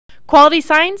Quality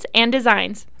Signs and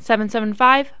Designs,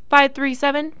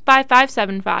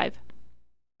 775-537-5575.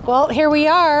 Well, here we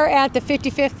are at the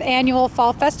 55th Annual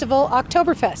Fall Festival,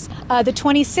 Oktoberfest. The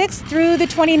 26th through the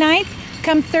 29th,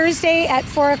 come Thursday at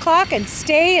 4 o'clock and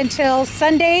stay until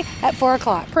Sunday at 4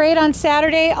 o'clock. Parade on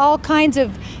Saturday, all kinds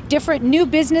of different new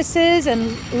businesses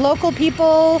and local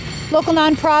people, local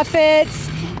nonprofits.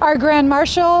 Our Grand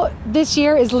Marshal this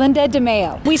year is Linda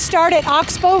DeMeo. We start at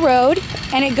Oxbow Road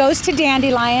and it goes to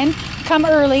Dandelion. Come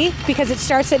early because it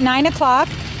starts at 9 o'clock.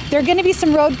 There are going to be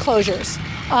some road closures.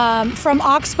 From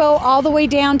Oxbow all the way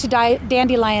down to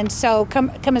Dandelion, so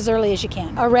come as early as you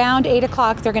can. Around 8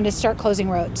 o'clock, they're going to start closing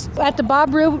roads. At the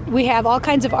Bob Rube, we have all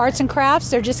kinds of arts and crafts.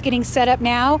 They're just getting set up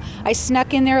now. I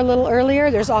snuck in there a little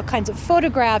earlier. There's all kinds of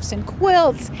photographs and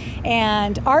quilts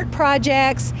and art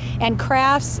projects and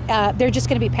crafts. They're just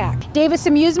going to be packed. Davis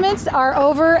Amusements are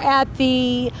over at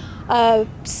the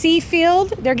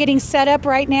Seafield. They're getting set up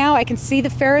right now. I can see the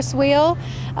Ferris wheel.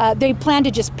 They plan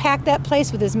to just pack that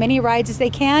place with as many rides as they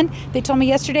can. They told me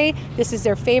yesterday this is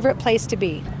their favorite place to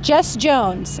be. Just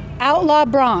Jones, Outlaw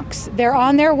Bronx, they're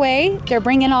on their way. They're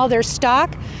bringing all their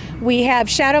stock. We have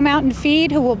Shadow Mountain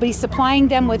Feed who will be supplying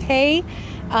them with hay.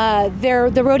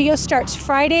 The rodeo starts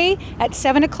Friday at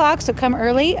 7 o'clock, so come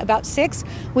early, about 6.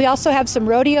 We also have some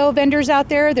rodeo vendors out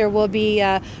there. There will be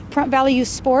Pahrump Valley Youth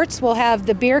Sports. We'll have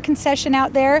the beer concession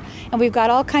out there, and we've got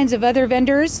all kinds of other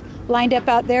vendors lined up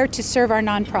out there to serve our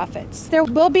nonprofits. There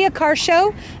will be a car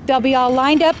show. They'll be all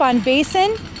lined up on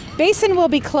Basin. Basin will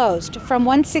be closed from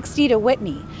 160 to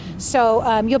Whitney. So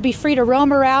you'll be free to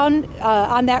roam around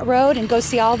on that road and go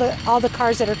see all the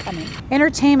cars that are coming.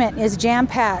 Entertainment is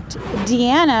jam-packed.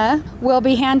 Deanna will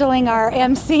be handling our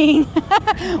emceeing.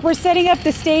 We're setting up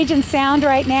the stage and sound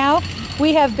right now.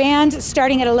 We have bands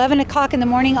starting at 11 o'clock in the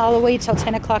morning all the way till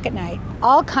 10 o'clock at night.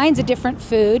 All kinds of different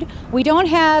food. We don't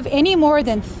have any more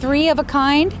than 3 of a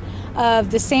kind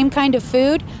of the same kind of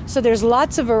food, so there's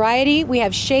lots of variety. We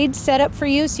have shades set up for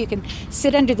you so you can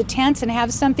sit under the tents and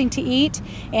have something to eat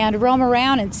and roam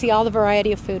around and see all the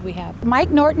variety of food we have. Mike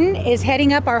Norton is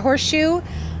heading up our horseshoe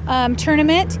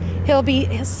tournament. He'll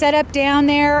be set up down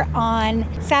there on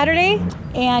Saturday.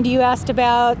 And you asked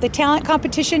about the talent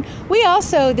competition. We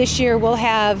also this year will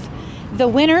have the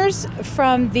winners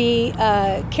from the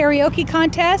karaoke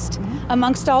contest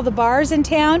amongst all the bars in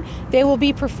town. They will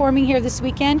be performing here this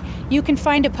weekend. You can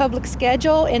find a public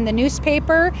schedule in the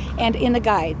newspaper and in the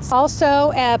guides.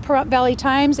 Also at Pahrump Valley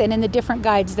Times and in the different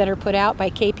guides that are put out by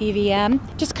KPVM.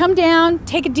 Just come down,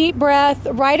 take a deep breath,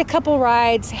 ride a couple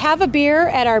rides, have a beer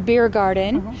at our beer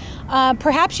garden.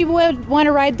 Perhaps you would want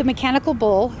to ride the Mechanical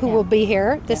Bull, who will be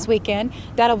here this weekend.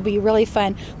 That'll be really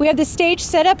fun. We have the stage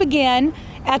set up again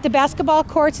at the basketball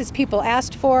courts as people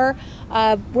asked for.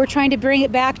 We're trying to bring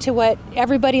it back to what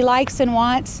everybody likes and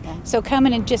wants. So come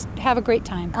in and just have a great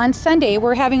time. On Sunday,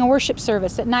 we're having a worship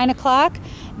service at 9 o'clock.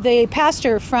 The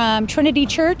pastor from Trinity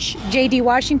Church, J.D.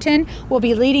 Washington, will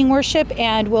be leading worship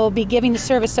and will be giving the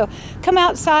service. So come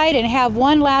outside and have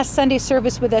one last Sunday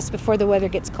service with us before the weather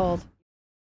gets cold.